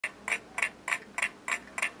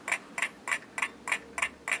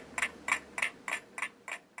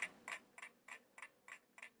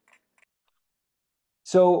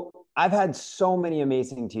So I've had so many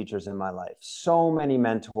amazing teachers in my life, so many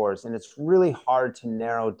mentors, and it's really hard to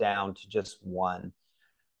narrow down to just one.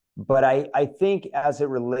 But I think as it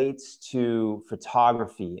relates to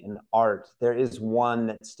photography and art, there is one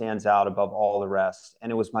that stands out above all the rest.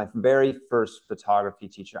 And it was my very first photography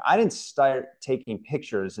teacher. I didn't start taking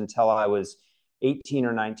pictures until I was 18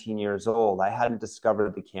 or 19 years old. I hadn't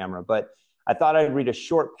discovered the camera, but I thought I'd read a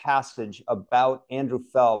short passage about Andrew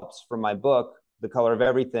Phelps from my book, The Color of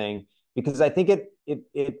Everything, because I think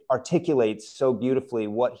it articulates so beautifully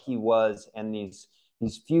what he was and these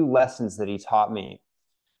few lessons that he taught me.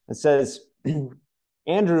 It says,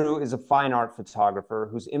 Andrew is a fine art photographer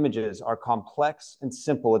whose images are complex and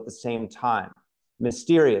simple at the same time,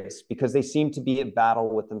 mysterious because they seem to be at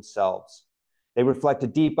battle with themselves. They reflect a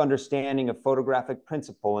deep understanding of photographic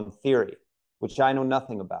principle and theory, which I know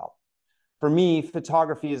nothing about. For me,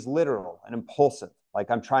 photography is literal and impulsive, like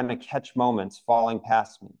I'm trying to catch moments falling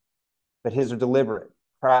past me. But his are deliberate,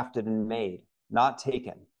 crafted, and made, not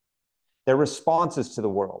taken. They're responses to the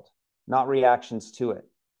world, not reactions to it.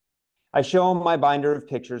 I show him my binder of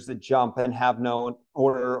pictures that jump and have no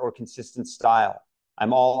order or consistent style.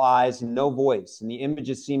 I'm all eyes and no voice, and the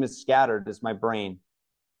images seem as scattered as my brain.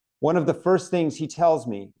 One of the first things he tells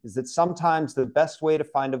me is that sometimes the best way to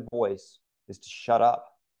find a voice is to shut up,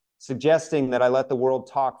 suggesting that I let the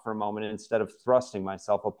world talk for a moment instead of thrusting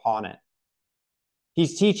myself upon it.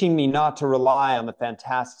 He's teaching me not to rely on the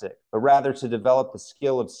fantastic, but rather to develop the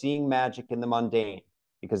skill of seeing magic in the mundane,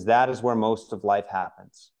 because that is where most of life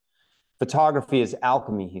happens. Photography is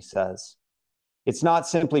alchemy, he says. It's not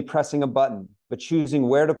simply pressing a button, but choosing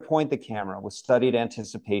where to point the camera with studied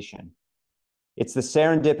anticipation. It's the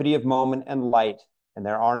serendipity of moment and light, and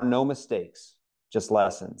there are no mistakes, just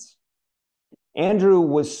lessons. Andrew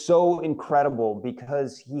was so incredible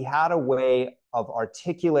because he had a way of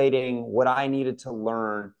articulating what I needed to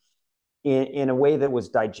learn in a way that was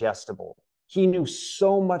digestible. He knew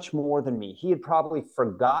so much more than me. He had probably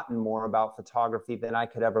forgotten more about photography than I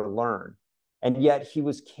could ever learn. And yet he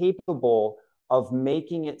was capable of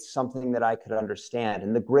making it something that I could understand.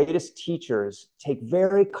 And the greatest teachers take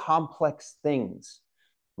very complex things.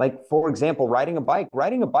 Like, for example, riding a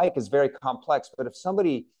bike is very complex, but if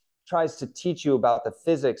somebody tries to teach you about the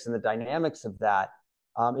physics and the dynamics of that,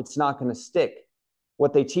 it's not going to stick.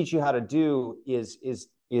 What they teach you how to do is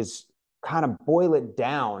kind of boil it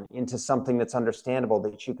down into something that's understandable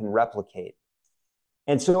that you can replicate.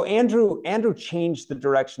 And so Andrew changed the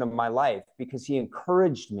direction of my life because he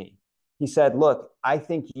encouraged me. He said, look, I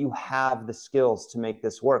think you have the skills to make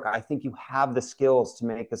this work. I think you have the skills to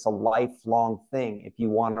make this a lifelong thing if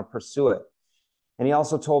you want to pursue it. And he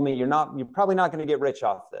also told me, you're probably not going to get rich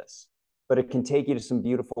off this, but it can take you to some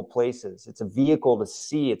beautiful places. It's a vehicle to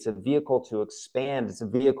see. It's a vehicle to expand. It's a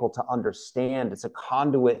vehicle to understand. It's a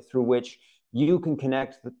conduit through which you can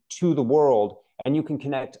connect to the world and you can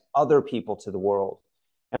connect other people to the world.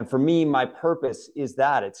 And for me, my purpose is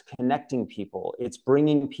that it's connecting people. It's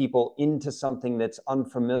bringing people into something that's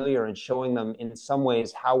unfamiliar and showing them in some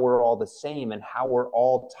ways how we're all the same and how we're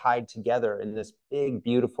all tied together in this big,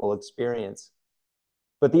 beautiful experience.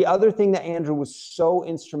 But the other thing that Andrew was so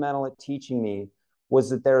instrumental at teaching me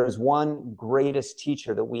was that there is one greatest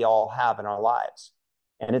teacher that we all have in our lives.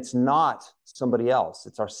 And it's not somebody else,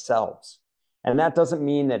 it's ourselves. And that doesn't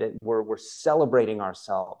mean that we're celebrating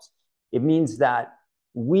ourselves. It means that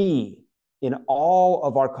we, in all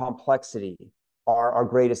of our complexity, are our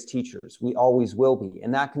greatest teachers. We always will be.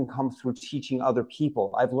 And that can come through teaching other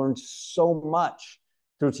people. I've learned so much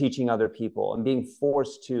through teaching other people and being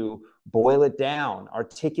forced to boil it down,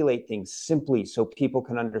 articulate things simply so people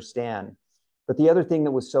can understand. But the other thing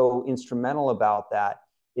that was so instrumental about that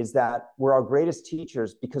is that we're our greatest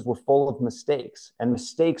teachers because we're full of mistakes, and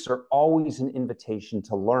mistakes are always an invitation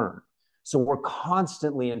to learn. So we're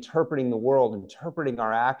constantly interpreting the world, interpreting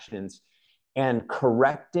our actions, and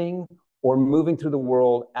correcting or moving through the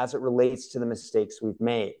world as it relates to the mistakes we've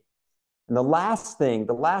made. And the last thing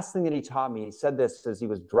that he taught me, he said this as he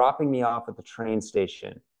was dropping me off at the train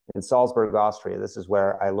station in Salzburg, Austria. This is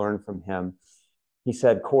where I learned from him. He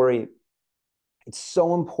said, Cory, it's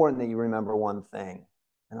so important that you remember one thing.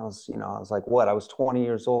 And I was like, what? I was 20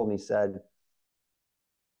 years old. And he said,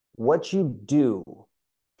 what you do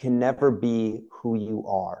can never be who you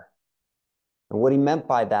are. And what he meant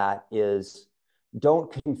by that is don't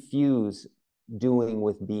confuse doing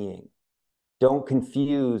with being. Don't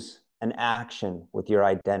confuse an action with your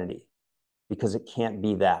identity, because it can't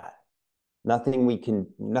be that. Nothing we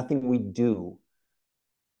do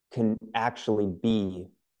can actually be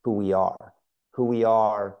who we are. Who we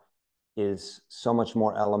are is so much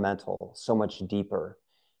more elemental, so much deeper.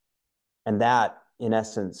 And that in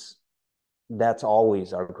essence, that's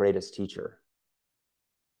always our greatest teacher.